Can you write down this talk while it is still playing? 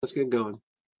Let's get going.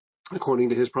 According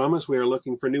to his promise, we are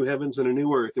looking for new heavens and a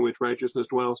new earth in which righteousness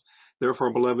dwells.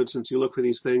 Therefore, beloved, since you look for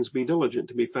these things, be diligent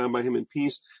to be found by him in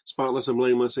peace, spotless and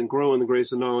blameless, and grow in the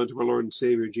grace and knowledge of our Lord and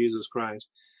Savior, Jesus Christ.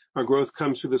 Our growth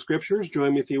comes through the scriptures.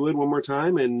 Join me, if you would, one more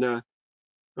time, and at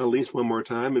least one more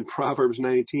time, in Proverbs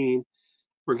 19.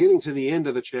 We're getting to the end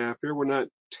of the chapter. We're not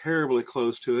terribly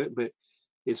close to it, but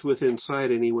it's within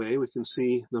sight anyway. We can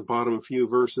see the bottom few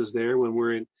verses there when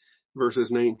we're in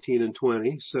verses 19 and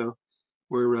 20. So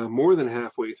we're more than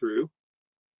halfway through.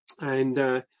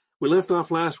 And we left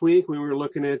off last week. We were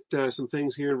looking at some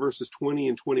things here in verses 20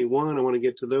 and 21. I want to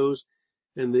get to those.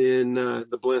 And then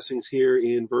the blessings here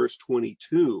in verse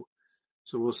 22.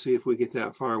 So we'll see if we get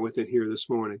that far with it here this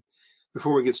morning.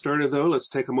 Before we get started, though, let's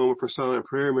take a moment for silent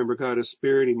prayer. Remember, God is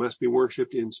spirit. He must be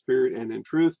worshipped in spirit and in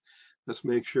truth. Let's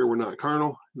make sure we're not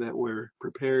carnal, that we're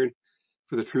prepared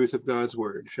for the truth of God's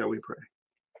word. Shall we pray?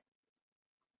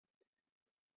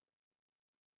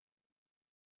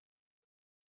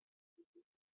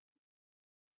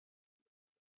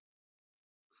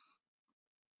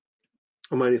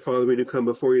 Almighty Father, we do come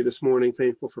before you this morning,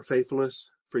 thankful for faithfulness,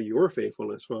 for your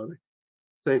faithfulness, Father.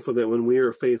 Thankful that when we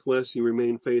are faithless, you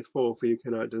remain faithful, for you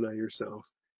cannot deny yourself.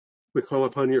 We call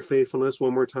upon your faithfulness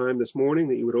one more time this morning,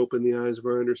 that you would open the eyes of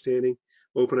our understanding,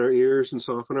 open our ears, and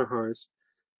soften our hearts.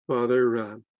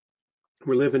 Father,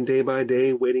 we're living day by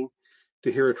day, waiting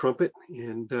to hear a trumpet,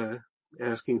 and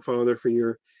asking, Father, for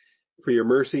your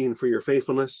mercy and for your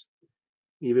faithfulness,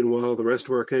 even while the rest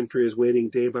of our country is waiting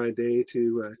day by day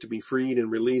to be freed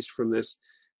and released from this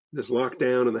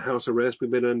lockdown and the house arrest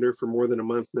we've been under for more than a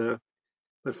month now.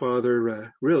 But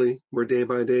Father, really, we're day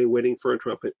by day waiting for a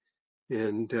trumpet,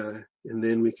 and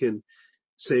then we can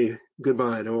say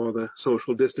goodbye to all the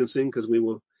social distancing, because we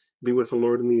will be with the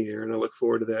Lord in the air, and I look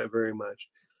forward to that very much.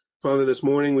 Father, this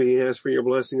morning we ask for your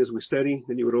blessing as we study,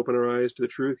 that you would open our eyes to the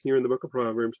truth here in the book of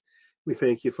Proverbs. We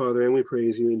thank you, Father, and we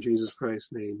praise you in Jesus Christ's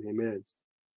name. Amen.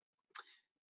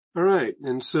 All right,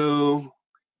 and so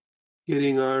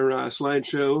getting our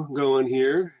slideshow going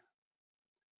here.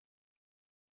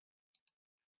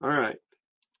 All right,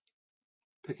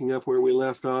 picking up where we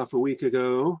left off a week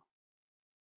ago.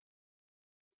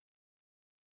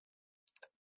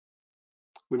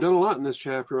 We've done a lot in this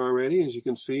chapter already, as you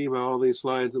can see by all these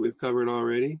slides that we've covered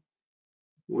already.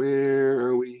 Where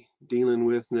are we dealing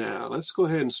with now? Let's go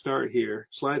ahead and start here.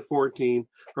 Slide 14,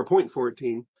 or point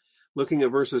 14, looking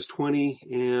at verses 20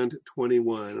 and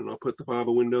 21. And I'll put the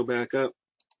Bible window back up.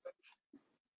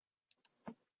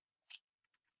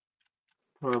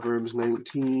 Proverbs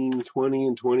 19, 20,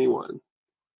 and 21.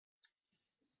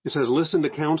 It says, listen to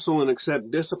counsel and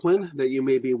accept discipline, that you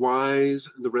may be wise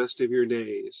the rest of your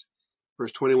days.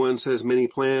 Verse 21 says, many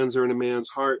plans are in a man's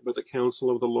heart, but the counsel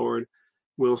of the Lord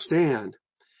will stand.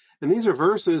 And these are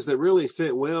verses that really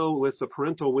fit well with the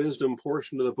parental wisdom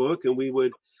portion of the book, and we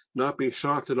would not be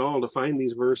shocked at all to find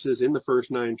these verses in the first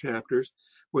 9 chapters,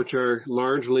 which are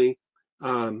largely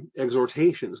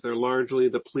exhortations. They're largely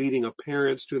the pleading of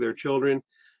parents to their children.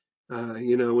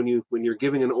 When you're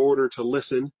giving an order to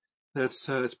listen,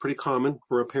 it's pretty common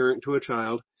for a parent to a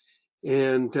child,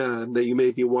 and that you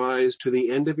may be wise to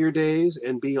the end of your days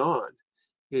and beyond.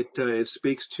 It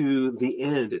speaks to the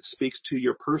end. It speaks to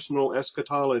your personal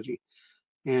eschatology.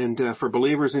 And for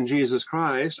believers in Jesus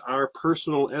Christ, our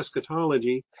personal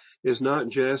eschatology is not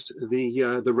just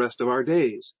the rest of our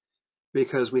days,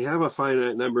 because we have a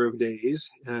finite number of days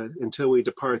until we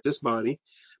depart this body,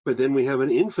 but then we have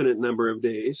an infinite number of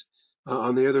days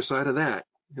on the other side of that.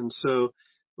 And so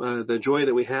the joy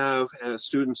that we have as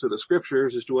students of the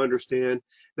scriptures is to understand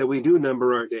that we do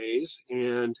number our days,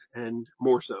 and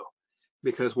more so,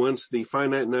 because once the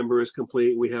finite number is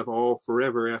complete, we have all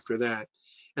forever after that.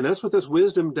 And that's what this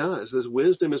wisdom does. This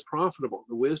wisdom is profitable.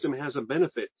 The wisdom has a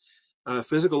benefit.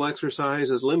 Physical exercise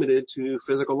is limited to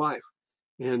physical life,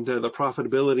 and the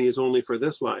profitability is only for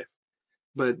this life.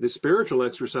 But the spiritual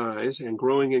exercise and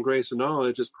growing in grace and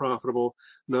knowledge is profitable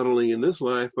not only in this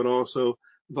life, but also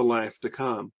the life to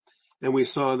come. And we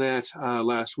saw that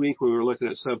last week when we were looking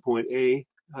at subpoint A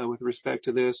with respect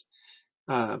to this.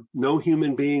 No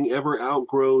human being ever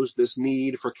outgrows this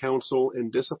need for counsel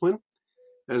and discipline,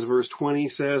 as verse 20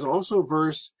 says. Also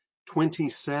verse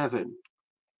 27.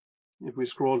 If we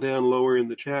scroll down lower in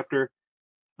the chapter,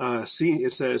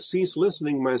 it says, cease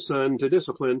listening, my son, to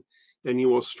discipline, and you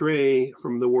will stray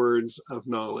from the words of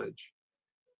knowledge.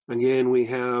 Again, we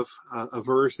have a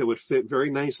verse that would fit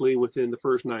very nicely within the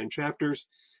first 9 chapters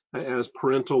as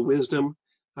parental wisdom.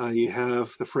 You have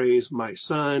the phrase, my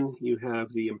son. You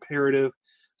have the imperative,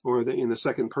 or in the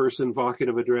second person,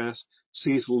 vocative address,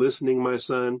 cease listening, my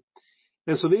son.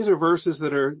 And so these are verses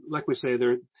that are, like we say,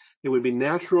 It would be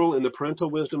natural in the parental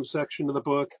wisdom section of the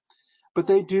book, but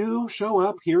they do show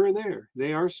up here and there.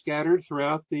 They are scattered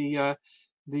throughout the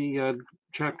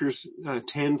chapters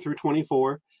 10 through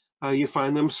 24. You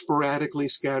find them sporadically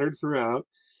scattered throughout.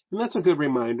 And that's a good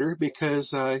reminder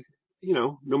because,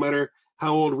 no matter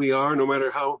how old we are, no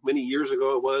matter how many years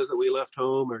ago it was that we left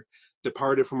home or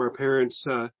departed from our parents'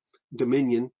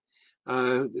 dominion,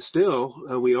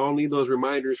 still, we all need those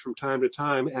reminders from time to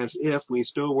time as if we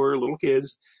still were little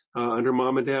kids under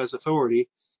mom and dad's authority,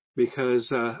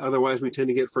 because otherwise we tend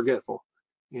to get forgetful.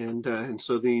 And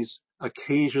so these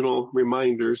occasional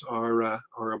reminders are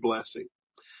a blessing.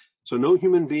 So no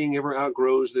human being ever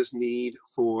outgrows this need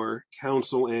for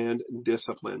counsel and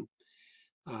discipline.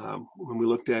 When we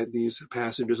looked at these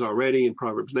passages already in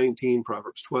Proverbs 19,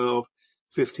 Proverbs 12,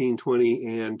 15,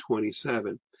 20, and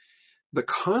 27. The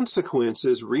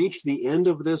consequences reach the end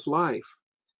of this life.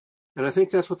 And I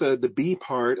think that's what the B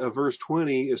part of verse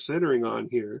 20 is centering on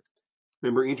here.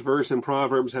 Remember, each verse in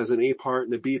Proverbs has an A part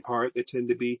and a B part. They tend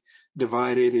to be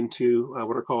divided into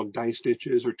what are called die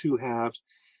stitches or two halves.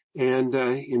 And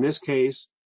in this case,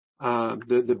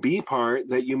 the B part,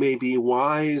 that you may be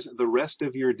wise the rest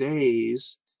of your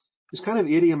days, is kind of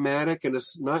idiomatic and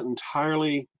it's not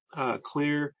entirely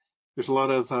clear. There's a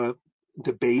lot of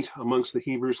debate amongst the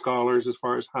Hebrew scholars as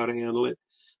far as how to handle it.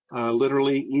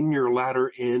 Literally, in your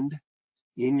latter end,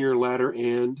 in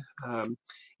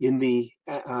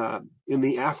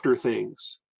the after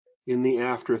things, and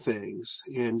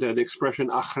the expression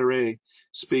achere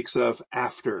speaks of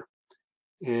after,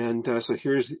 and so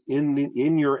here's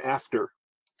in your after,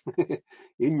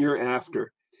 in your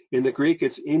after. In the Greek,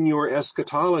 it's in your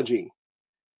eschatology,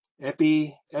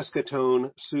 epi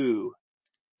eschaton su.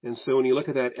 And so when you look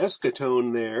at that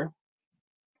eschaton there,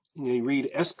 you read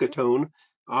eschaton,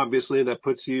 obviously that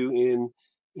puts you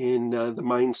in the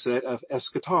mindset of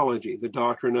eschatology, the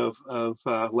doctrine of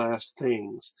last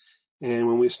things. And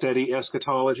when we study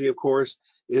eschatology, of course,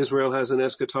 Israel has an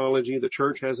eschatology, the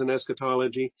church has an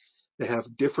eschatology. They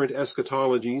have different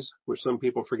eschatologies, which some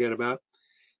people forget about.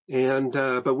 And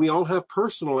but we all have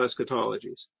personal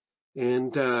eschatologies.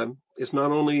 And it's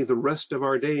not only the rest of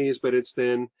our days, but it's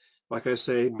then, like I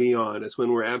say, beyond. It's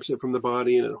when we're absent from the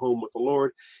body and at home with the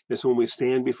Lord. It's when we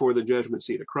stand before the judgment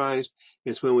seat of Christ.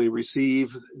 It's when we receive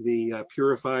the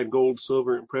purified gold,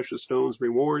 silver, and precious stones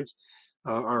rewards.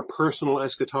 Our personal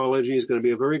eschatology is going to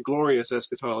be a very glorious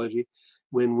eschatology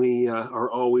when we are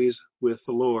always with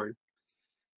the Lord.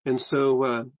 And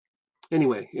so,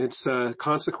 anyway, it's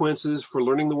consequences for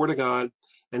learning the Word of God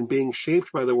and being shaped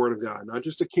by the Word of God. Not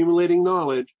just accumulating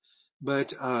knowledge,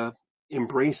 but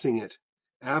embracing it.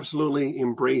 Absolutely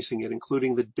embracing it,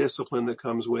 including the discipline that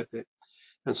comes with it.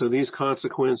 And so these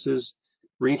consequences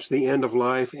reach the end of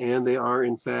life, and they are,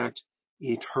 in fact,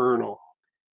 eternal.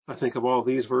 I think of all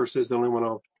these verses, the only one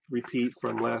I'll repeat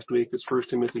from last week is 1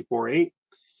 Timothy 4:8.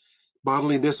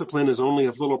 Bodily discipline is only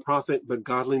of little profit, but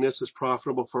godliness is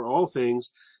profitable for all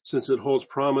things, since it holds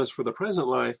promise for the present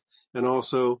life and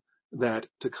also that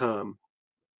to come.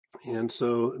 And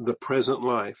so the present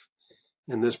life.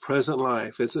 And this present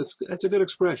life, it's a good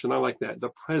expression. I like that.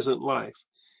 The present life.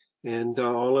 And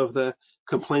all of the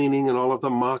complaining and all of the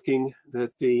mocking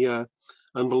that the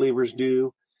unbelievers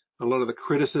do, a lot of the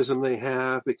criticism they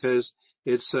have, because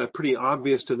it's pretty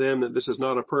obvious to them that this is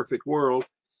not a perfect world.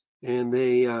 And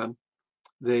they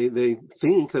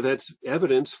think that that's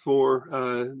evidence for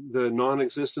the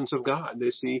non-existence of God.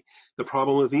 They see the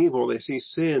problem of evil. They see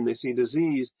sin. They see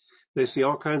disease. They see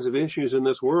all kinds of issues in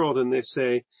this world, and they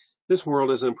say, this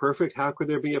world isn't perfect. How could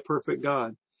there be a perfect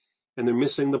God? And they're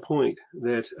missing the point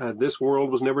that this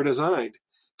world was never designed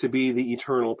to be the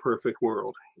eternal perfect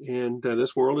world. And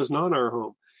this world is not our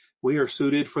home. We are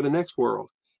suited for the next world.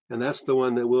 And that's the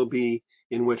one that will be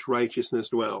in which righteousness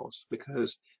dwells,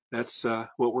 because that's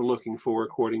what we're looking for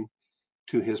according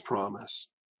to his promise.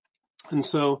 And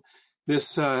so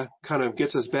this kind of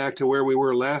gets us back to where we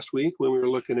were last week when we were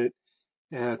looking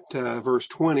at verse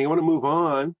 20. I want to move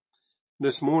on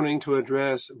this morning to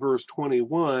address verse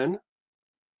 21.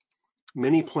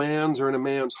 Many plans are in a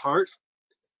man's heart.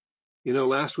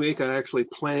 Last week I actually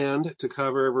planned to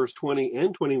cover verse 20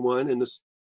 and 21 in the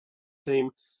same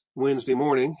Wednesday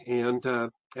morning, and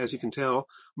as you can tell,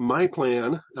 my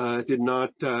plan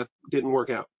didn't work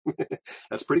out.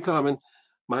 That's pretty common.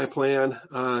 My plan,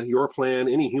 your plan,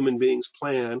 any human being's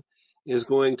plan is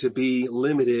going to be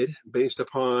limited based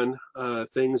upon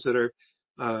things that are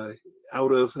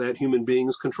out of that human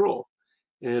being's control,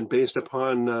 and based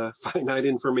upon finite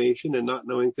information and not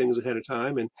knowing things ahead of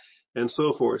time and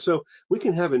so forth. So we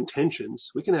can have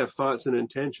intentions, we can have thoughts and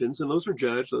intentions, and those are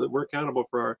judged, so that we're accountable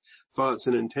for our thoughts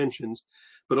and intentions.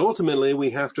 But ultimately, we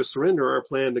have to surrender our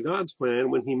plan to God's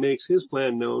plan when he makes his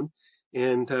plan known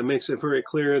and makes it very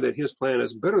clear that his plan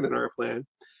is better than our plan.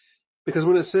 Because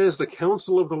when it says the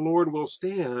counsel of the Lord will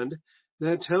stand,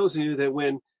 that tells you that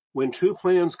when two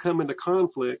plans come into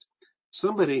conflict,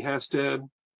 somebody has to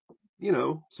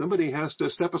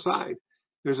step aside.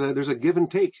 There's a give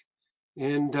and take.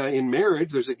 And in marriage,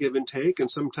 there's a give and take, and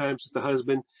sometimes the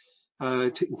husband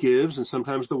gives, and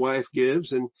sometimes the wife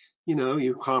gives, and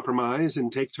you compromise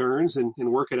and take turns and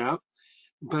work it out.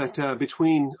 But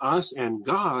between us and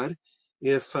God,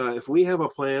 if we have a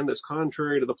plan that's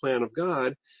contrary to the plan of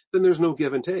God, then there's no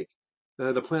give and take.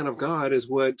 The plan of God is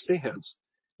what stands,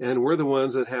 and we're the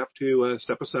ones that have to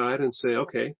step aside and say,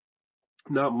 okay,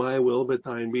 not my will, but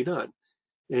thine be done,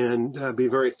 and be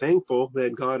very thankful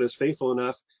that God is faithful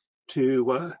enough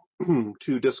to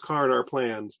to discard our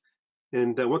plans.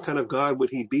 And what kind of God would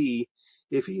he be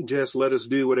if he just let us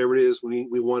do whatever it is we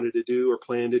wanted to do or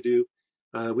plan to do?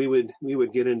 We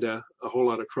would get into a whole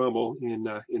lot of trouble in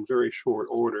very short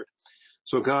order.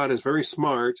 So God is very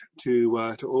smart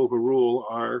to overrule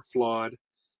our flawed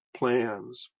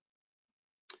plans.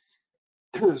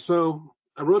 So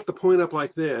I wrote the point up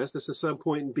like this. This is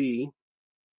subpoint B.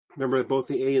 Remember, both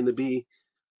the A and the B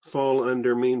fall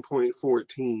under main point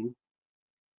 14.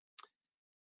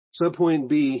 Subpoint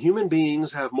B, human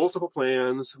beings have multiple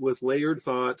plans with layered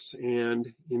thoughts and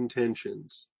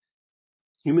intentions.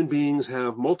 Human beings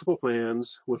have multiple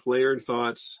plans with layered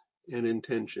thoughts and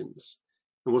intentions.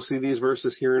 And we'll see these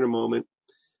verses here in a moment,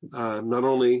 not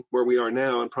only where we are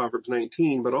now in Proverbs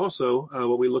 19, but also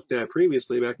what we looked at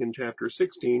previously back in chapter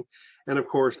 16, and of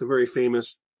course the very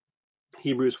famous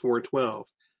Hebrews 4:12,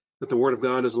 that the word of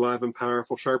God is alive and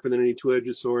powerful, sharper than any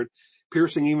two-edged sword,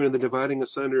 piercing even to the dividing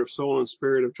asunder of soul and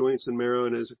spirit, of joints and marrow,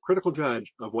 and is a critical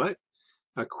judge of what?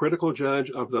 A critical judge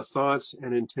of the thoughts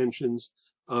and intentions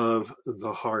of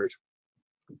the heart.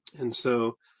 And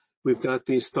so we've got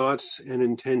these thoughts and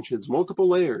intentions, multiple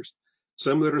layers,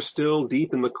 some that are still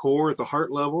deep in the core at the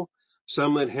heart level,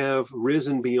 some that have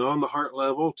risen beyond the heart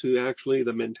level to actually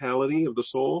the mentality of the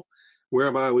soul,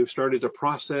 whereby we've started to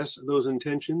process those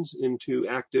intentions into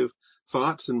active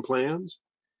thoughts and plans.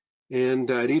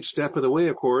 And at each step of the way,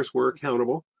 of course, we're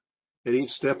accountable. At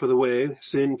each step of the way,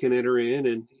 sin can enter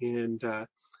in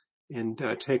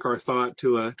and take our thought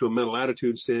to a mental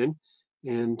attitude sin,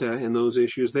 and those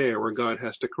issues there where God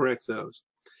has to correct those.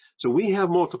 So we have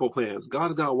multiple plans.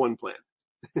 God's got one plan.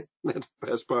 That's the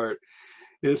best part.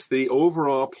 It's the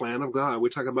overall plan of God. We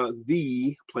talk about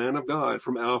the plan of God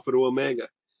from Alpha to Omega.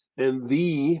 And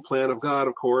the plan of God,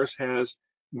 of course, has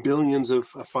billions of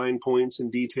fine points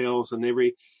and details, and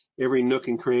every nook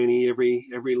and cranny, every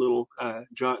little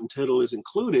jot and tittle is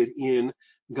included in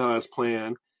God's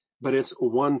plan. But it's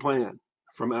one plan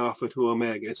from Alpha to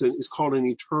Omega. It's called an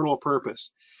eternal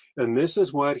purpose. And this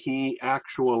is what he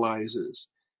actualizes.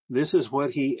 This is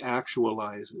what he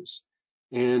actualizes.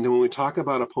 And when we talk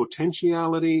about a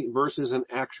potentiality versus an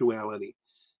actuality,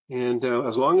 and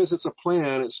as long as it's a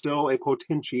plan, it's still a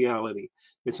potentiality.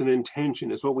 It's an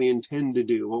intention. It's what we intend to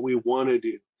do, what we want to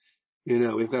do.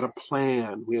 We've got a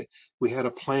plan. We had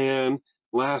a plan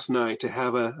last night to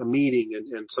have a meeting,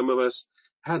 and some of us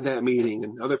had that meeting,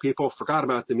 and other people forgot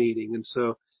about the meeting, and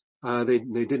so they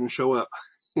didn't show up.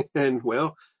 And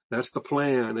well, that's the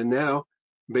plan. And now,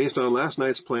 based on last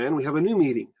night's plan, we have a new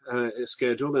meeting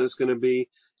scheduled, and it's going to be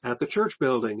at the church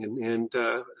building, and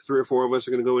 3 or 4 of us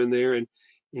are going to go in there and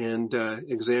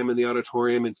examine the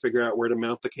auditorium and figure out where to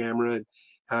mount the camera and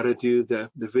how to do the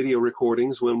video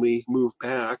recordings when we move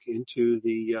back into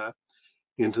the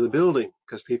building,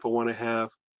 because people want to have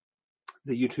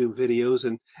the YouTube videos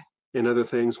and other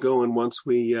things going once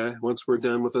we're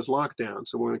done with this lockdown.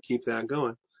 So we're going to keep that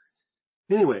going.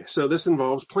 Anyway, so this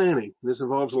involves planning. This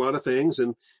involves a lot of things,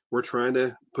 and we're trying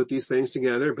to put these things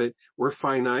together, but we're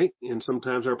finite, and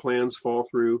sometimes our plans fall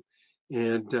through,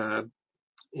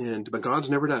 but God's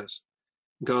never does.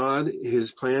 God,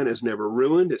 his plan is never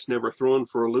ruined. It's never thrown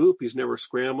for a loop. He's never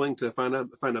scrambling to find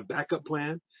a backup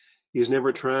plan. He's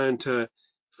never trying to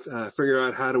figure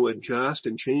out how to adjust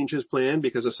and change his plan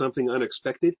because of something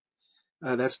unexpected.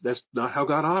 That's not how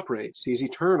God operates. He's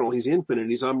eternal. He's infinite.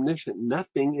 He's omniscient.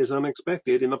 Nothing is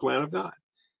unexpected in the plan of God,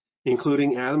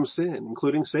 including Adam's sin,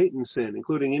 including Satan's sin,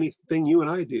 including anything you and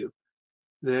I do.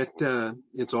 That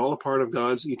it's all a part of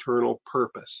God's eternal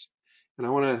purpose. And I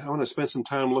want to spend some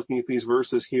time looking at these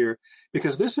verses here,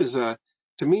 because this is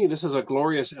to me, this is a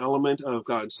glorious element of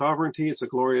God's sovereignty. It's a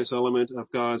glorious element of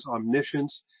God's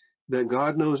omniscience, that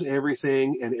God knows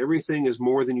everything, and everything is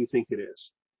more than you think it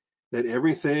is. That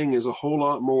everything is a whole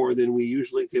lot more than we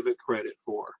usually give it credit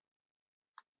for.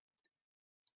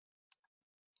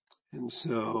 And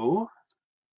so,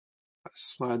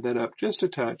 slide that up just a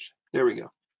touch. There we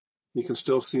go. You can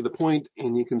still see the point,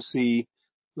 and you can see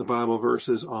the Bible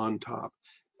verses on top.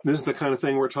 This is the kind of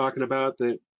thing we're talking about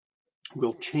that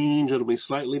will change. It'll be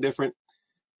slightly different.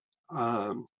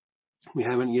 We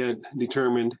haven't yet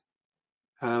determined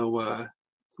how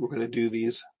we're going to do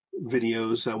these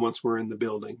videos once we're in the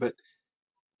building. But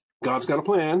God's got a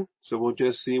plan, so we'll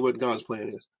just see what God's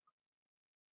plan is.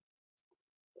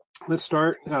 Let's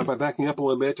start by backing up a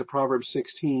little bit to Proverbs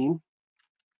 16.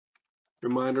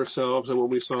 Remind ourselves of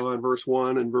what we saw in verse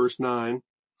 1 and verse 9.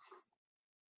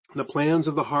 The plans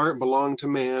of the heart belong to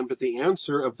man, but the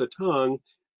answer of the tongue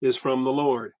is from the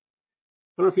Lord.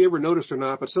 I don't know if you ever noticed or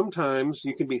not, but sometimes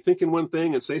you can be thinking one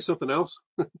thing and say something else.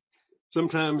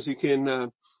 Sometimes you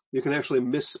can actually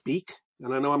misspeak,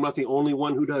 and I know I'm not the only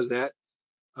one who does that.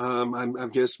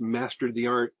 I've just mastered the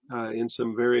art in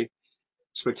some very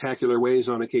spectacular ways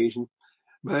on occasion.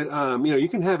 But you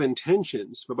can have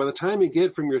intentions, but by the time you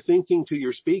get from your thinking to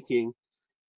your speaking,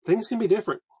 things can be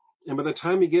different. And by the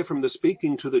time you get from the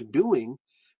speaking to the doing,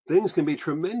 things can be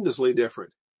tremendously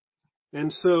different.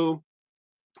 And so,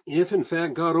 if in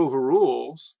fact God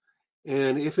overrules,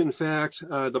 and if in fact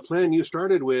the plan you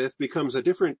started with becomes a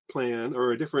different plan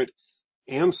or a different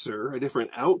answer, a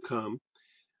different outcome,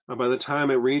 by the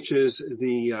time it reaches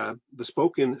the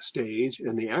spoken stage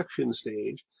and the action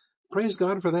stage, praise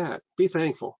God for that. Be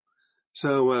thankful.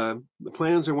 So the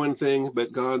plans are one thing,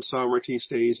 but God's sovereignty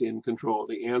stays in control.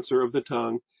 The answer of the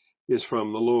tongue is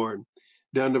from the Lord.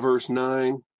 Down to verse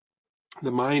 9,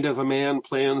 the mind of a man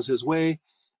plans his way,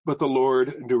 but the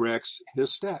Lord directs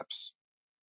his steps.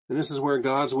 And this is where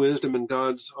God's wisdom and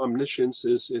God's omniscience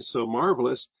is so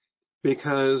marvelous,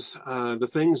 because the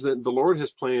things that the Lord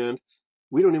has planned,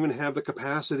 we don't even have the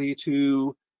capacity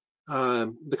to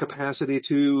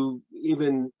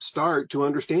even start to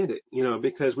understand it,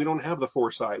 because we don't have the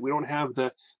foresight, we don't have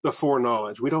the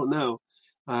foreknowledge, we don't know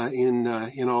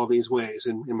in all these ways.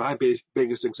 And my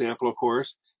biggest example, of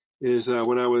course, is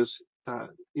when I was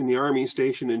in the Army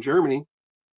station in Germany,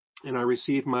 and I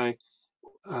received my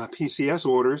PCS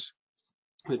orders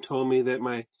that told me that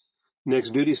my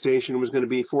next duty station was going to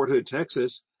be Fort Hood,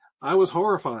 Texas. I was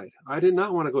horrified. I did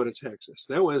not want to go to Texas.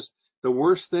 That was the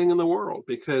worst thing in the world,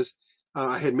 because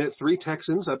I had met 3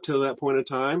 Texans up till that point in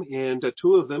time, and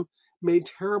 2 of them made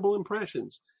terrible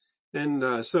impressions.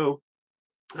 And so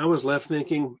I was left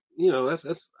thinking, that's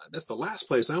the last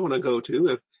place I want to go to.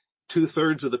 If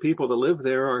 2/3 of the people that live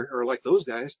there are like those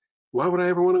guys, why would I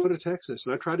ever want to go to Texas?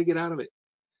 And I tried to get out of it.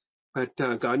 But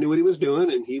God knew what he was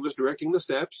doing, and he was directing the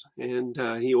steps, and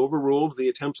he overruled the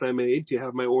attempts I made to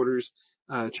have my orders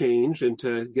changed and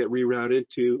to get rerouted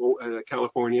to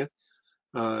California.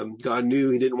 God knew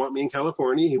he didn't want me in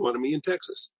California. He wanted me in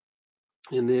Texas.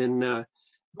 And then, of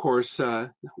course,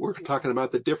 we're talking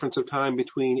about the difference of time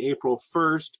between April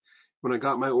 1st, when I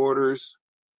got my orders,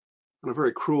 on a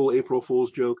very cruel April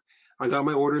Fool's joke. I got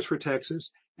my orders for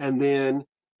Texas, and then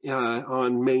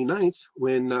on May 9th,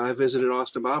 when I visited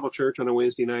Austin Bible Church on a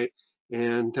Wednesday night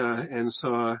and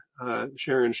saw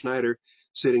Sharon Schneider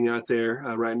sitting out there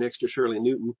right next to Shirley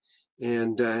Newton,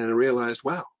 and I realized,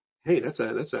 wow, hey, that's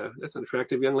an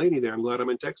attractive young lady there. I'm glad I'm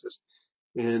in Texas,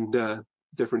 and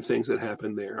different things that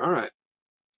happened there. All right.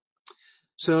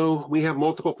 So we have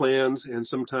multiple plans, and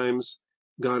sometimes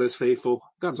God is faithful.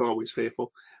 God's always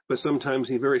faithful, but sometimes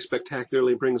he very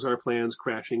spectacularly brings our plans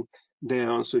crashing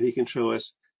down so he can show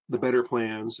us the better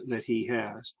plans that he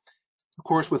has. Of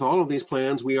course, with all of these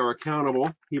plans, we are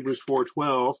accountable. Hebrews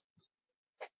 4:12,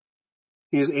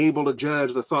 he is able to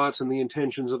judge the thoughts and the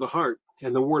intentions of the heart.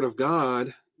 And the word of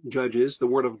God judges. The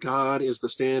word of God is the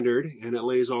standard, and it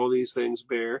lays all these things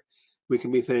bare. We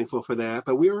can be thankful for that,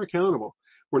 but we are accountable.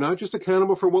 We're not just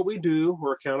accountable for what we do.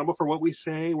 We're accountable for what we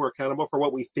say. We're accountable for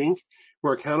what we think.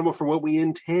 We're accountable for what we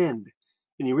intend.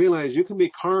 And you realize you can be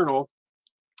carnal,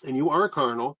 and you are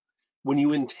carnal, when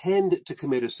you intend to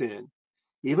commit a sin,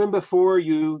 even before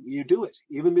you do it,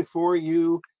 even before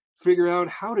you figure out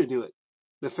how to do it.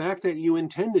 The fact that you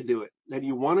intend to do it, that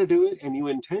you want to do it, and you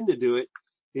intend to do it,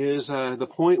 is the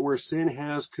point where sin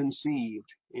has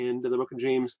conceived. And the book of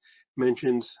James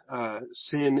mentions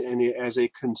sin as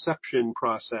a conception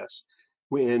process.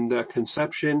 And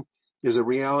conception is a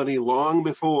reality long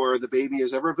before the baby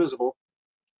is ever visible,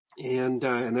 and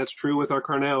that's true with our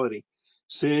carnality.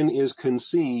 Sin is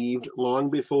conceived long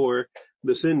before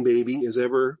the sin baby is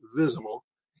ever visible.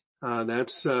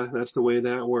 That's the way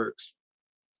that works.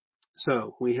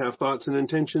 So we have thoughts and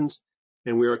intentions,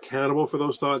 and we're accountable for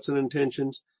those thoughts and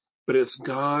intentions, but it's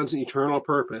God's eternal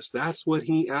purpose. That's what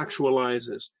he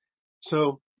actualizes.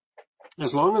 So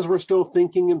as long as we're still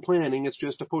thinking and planning, it's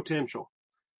just a potential.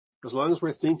 As long as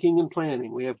we're thinking and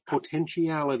planning, we have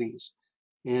potentialities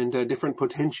and different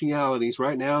potentialities.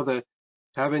 Right now,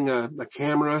 having a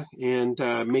camera and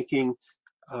making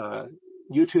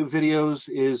YouTube videos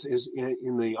is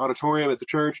in the auditorium at the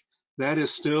church. That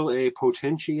is still a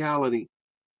potentiality.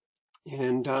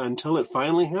 And until it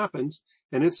finally happens,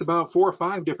 and it's about 4 or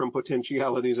 5 different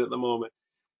potentialities at the moment,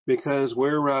 because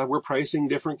we're pricing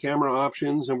different camera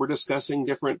options and we're discussing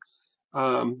different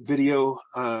video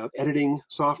editing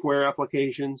software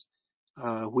applications.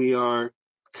 We are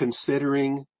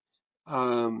considering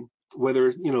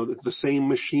whether the same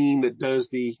machine that does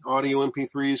the audio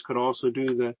MP3s could also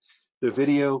do the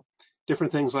video,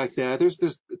 different things like that. There's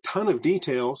a ton of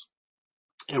details,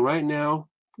 and right now,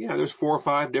 there's 4 or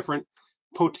 5 different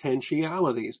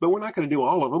potentialities, but we're not going to do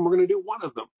all of them. We're going to do one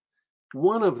of them.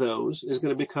 One of those is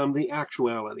going to become the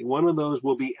actuality. One of those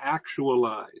will be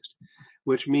actualized,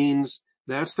 which means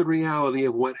that's the reality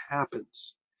of what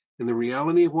happens. And the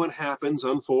reality of what happens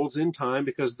unfolds in time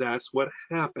because that's what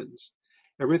happens.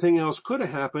 Everything else could have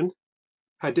happened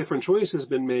had different choices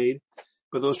been made,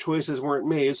 but those choices weren't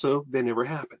made, so they never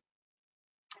happened.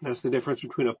 That's the difference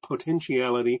between a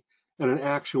potentiality and an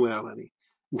actuality.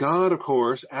 God, of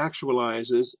course,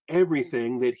 actualizes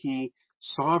everything that he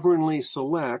sovereignly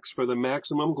selects for the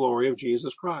maximum glory of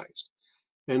Jesus Christ.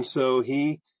 And so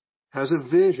he has a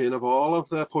vision of all of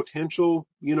the potential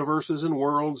universes and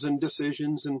worlds and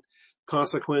decisions and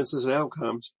consequences and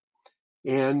outcomes.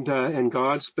 And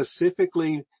God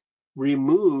specifically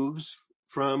removes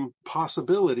from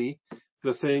possibility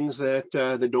the things that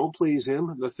don't please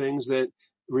him, the things that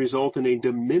result in a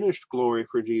diminished glory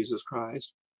for Jesus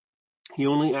Christ. He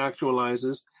only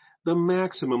actualizes the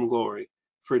maximum glory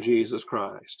for Jesus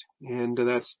Christ. And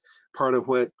that's part of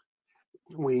what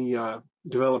we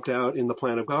developed out in the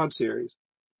Plan of God series.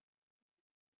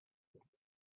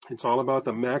 It's all about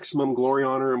the maximum glory,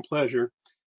 honor, and pleasure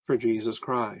for Jesus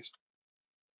Christ.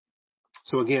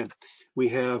 So again, we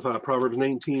have Proverbs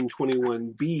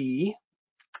 19:21b,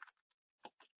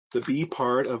 the B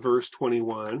part of verse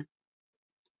 21.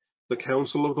 The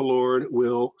counsel of the Lord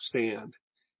will stand.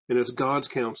 And it's God's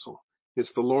counsel.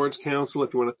 It's the Lord's counsel.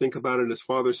 If you want to think about it as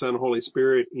Father, Son, Holy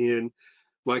Spirit in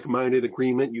like-minded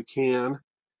agreement, you can.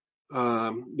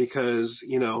 Because,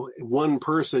 one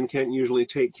person can't usually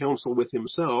take counsel with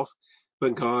himself,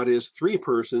 but God is 3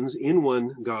 persons in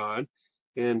one God.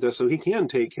 And so he can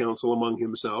take counsel among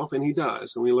himself, and he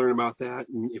does. And we learn about that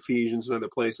in Ephesians and other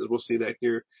places. We'll see that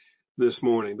here this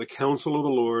morning. The counsel of the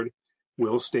Lord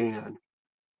will stand.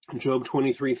 Job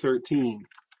 23:13.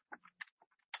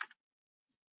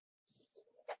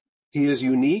 He is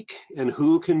unique, and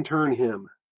who can turn him?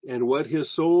 And what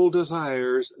his soul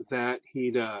desires, that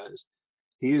he does.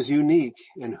 He is unique,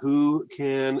 and who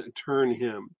can turn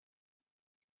him?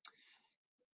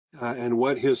 And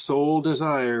what his soul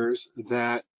desires,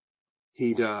 that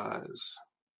he does.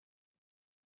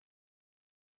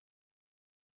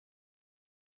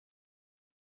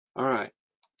 All right.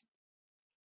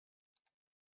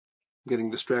 I'm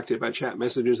getting distracted by chat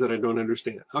messages that I don't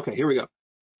understand. Okay, here we go.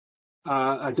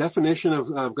 A definition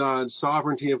of God's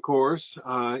sovereignty, of course,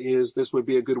 is this would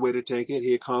be a good way to take it.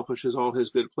 He accomplishes all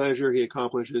his good pleasure. He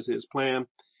accomplishes his plan.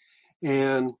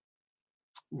 And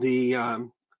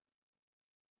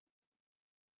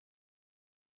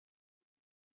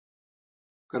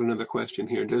got another question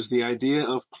here. Does the idea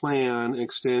of plan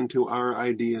extend to our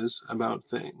ideas about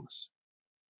things?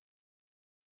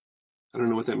 I don't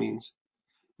know what that means.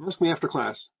 Ask me after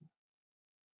class.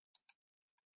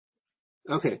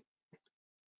 Okay.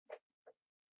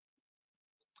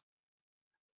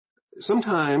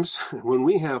 Sometimes when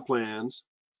we have plans,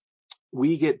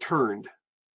 we get turned,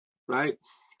 right?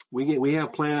 We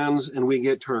have plans and we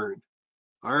get turned.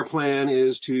 Our plan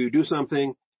is to do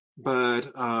something, but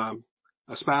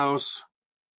a spouse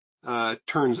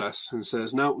turns us and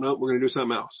says, no, we're going to do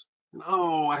something else. And,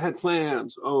 oh, I had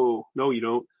plans. Oh, no, you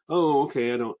don't. Oh,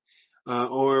 okay, I don't.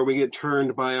 Or we get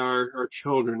turned by our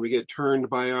children. We get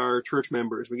turned by our church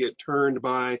members. We get turned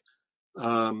by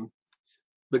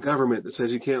the government that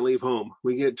says you can't leave home.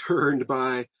 We get turned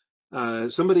by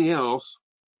somebody else,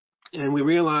 and we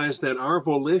realize that our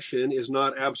volition is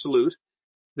not absolute,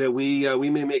 that we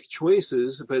may make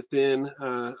choices, but then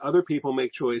other people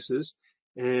make choices,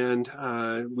 and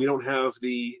we don't have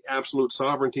the absolute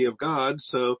sovereignty of God,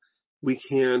 so we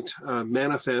can't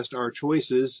manifest our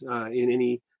choices in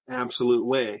any absolute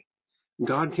way.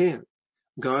 God can.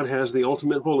 God has the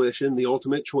ultimate volition, the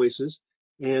ultimate choices,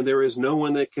 and there is no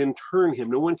one that can turn him.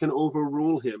 No one can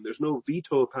overrule him. There's no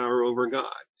veto power over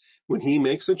God. When he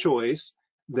makes a choice,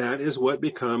 that is what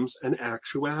becomes an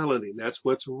actuality. That's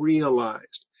what's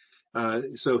realized.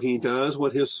 So he does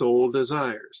what his soul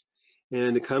desires.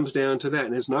 And it comes down to that.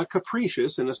 And it's not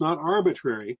capricious and it's not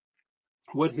arbitrary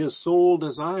what his soul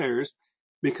desires,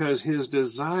 because his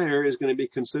desire is going to be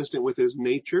consistent with his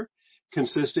nature,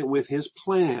 consistent with his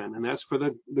plan. And that's for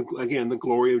again, the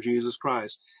glory of Jesus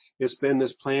Christ. It's been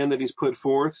this plan that he's put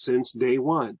forth since day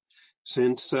one,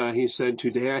 since he said,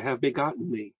 "Today I have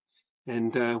begotten thee."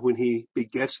 And when he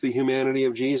begets the humanity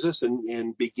of Jesus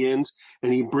and begins,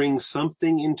 and he brings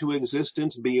something into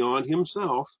existence beyond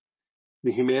himself,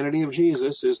 the humanity of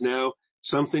Jesus is now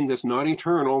something that's not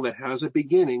eternal, that has a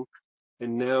beginning,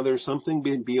 and now there's something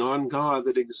beyond God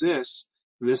that exists.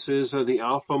 This is the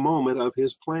alpha moment of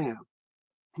his plan,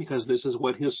 because this is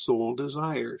what his soul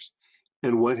desires.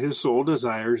 And what his soul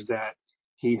desires, that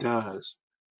he does.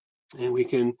 And we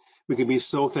can be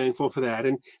so thankful for that.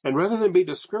 And rather than be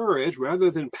discouraged, rather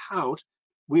than pout,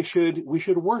 we should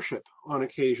worship on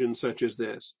occasions such as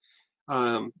this.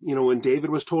 When David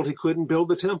was told he couldn't build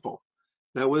the temple,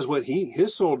 that was what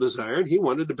his soul desired. He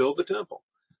wanted to build the temple.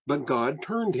 But God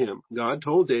turned him. God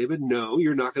told David, "No,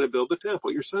 you're not going to build the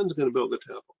temple. Your son's going to build the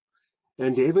temple."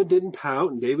 And David didn't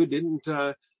pout, and David didn't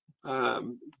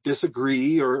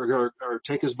disagree or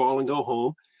take his ball and go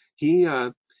home. He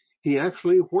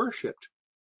actually worshipped.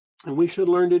 And we should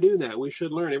learn to do that. We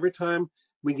should learn every time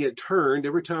we get turned,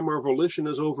 every time our volition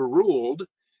is overruled,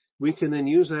 we can then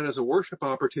use that as a worship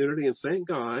opportunity and thank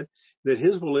God that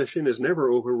his volition is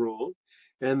never overruled,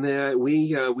 and that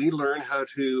we learn how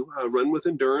to run with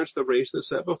endurance the race that's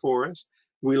set before us.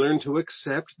 We learn to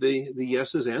accept the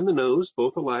yeses and the nos,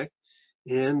 both alike,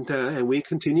 and we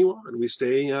continue on. We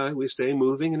stay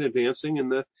moving and advancing in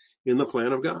the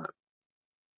plan of God.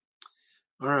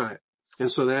 All right,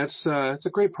 and so it's a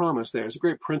great promise there. It's a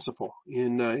great principle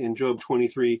in Job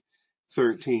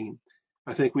 23:13.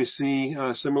 I think we see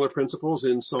similar principles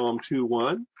in Psalm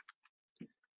 2:1.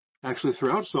 Actually,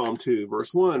 throughout Psalm 2,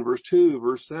 verse 1, verse 2,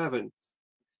 verse 7,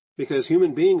 because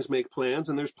human beings make plans,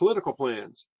 and there's political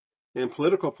plans. And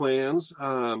political plans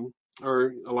are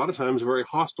a lot of times very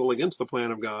hostile against the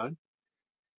plan of God.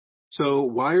 So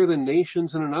why are the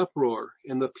nations in an uproar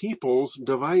and the peoples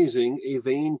devising a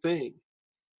vain thing?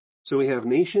 So we have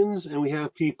nations and we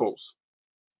have peoples.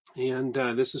 And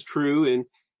this is true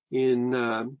in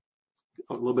a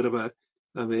little bit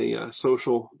of a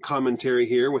social commentary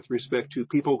here with respect to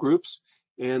people groups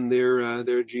and their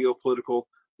geopolitical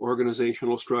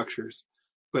organizational structures.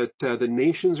 But the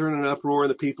nations are in an uproar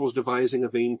and the people's devising a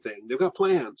vain thing. They've got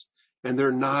plans and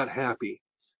they're not happy.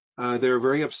 They're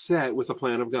very upset with the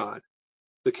plan of God.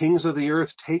 The kings of the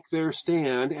earth take their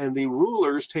stand and the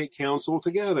rulers take counsel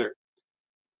together.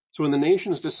 So when the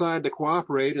nations decide to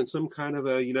cooperate in some kind of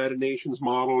a United Nations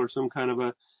model or some kind of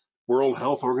a World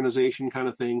Health Organization kind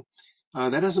of thing,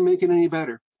 that doesn't make it any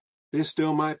better. They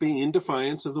still might be in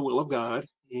defiance of the will of God,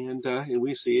 and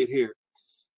we see it here.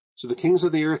 So the kings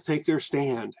of the earth take their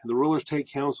stand, and the rulers take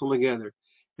counsel together,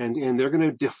 and they're going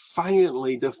to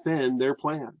defiantly defend their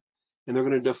plan, and they're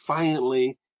going to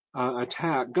defiantly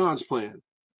attack God's plan.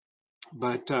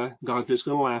 But God's just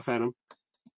going to laugh at them.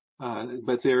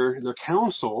 But their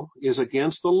counsel is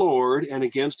against the Lord and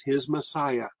against his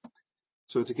Messiah.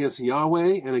 So it's against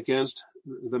Yahweh and against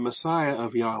the Messiah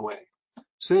of Yahweh,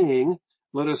 saying,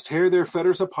 "Let us tear their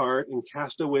fetters apart and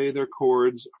cast away their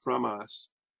cords from us."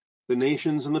 The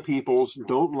nations and the peoples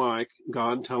don't like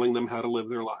God telling them how to live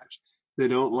their lives. They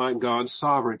don't like God's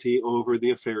sovereignty over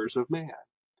the affairs of man.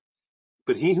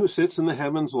 But he who sits in the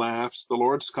heavens laughs. The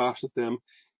Lord scoffs at them.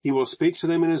 He will speak to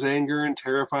them in his anger and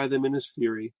terrify them in his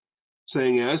fury,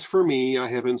 saying, "As for me, I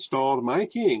have installed my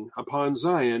king upon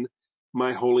Zion,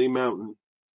 my holy mountain."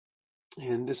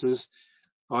 And this is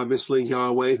obviously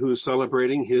Yahweh who's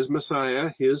celebrating his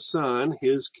Messiah, his son,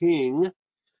 his king,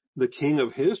 the king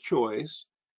of his choice,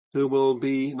 who will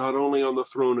be not only on the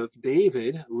throne of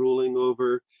David, ruling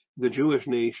over the Jewish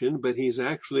nation, but he's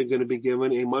actually going to be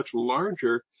given a much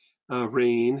larger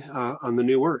reign on the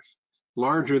new earth,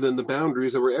 larger than the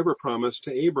boundaries that were ever promised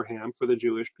to Abraham for the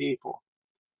Jewish people.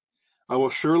 "I will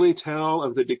surely tell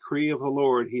of the decree of the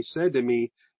Lord. He said to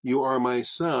me, 'You are my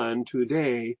son.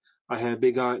 Today I have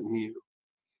begotten you.'"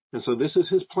 And so this is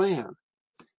his plan.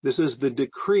 This is the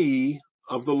decree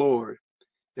of the Lord.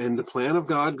 And the plan of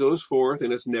God goes forth,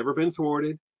 and it's never been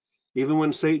thwarted. Even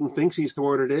when Satan thinks he's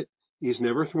thwarted it, he's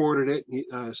never thwarted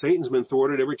it. Satan's been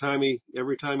thwarted every time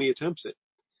he attempts it.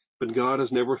 But God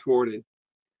has never thwarted.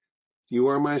 "You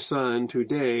are my son.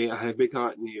 Today I have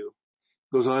begotten you."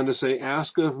 Goes on to say,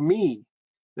 "Ask of me,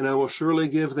 and I will surely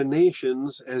give the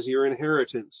nations as your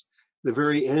inheritance, the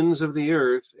very ends of the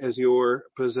earth as your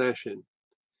possession.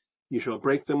 You shall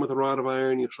break them with a rod of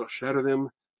iron. You shall shatter them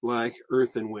like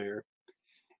earthenware."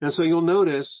 And so you'll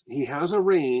notice he has a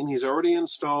reign. He's already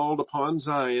installed upon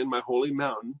Zion, my holy mountain.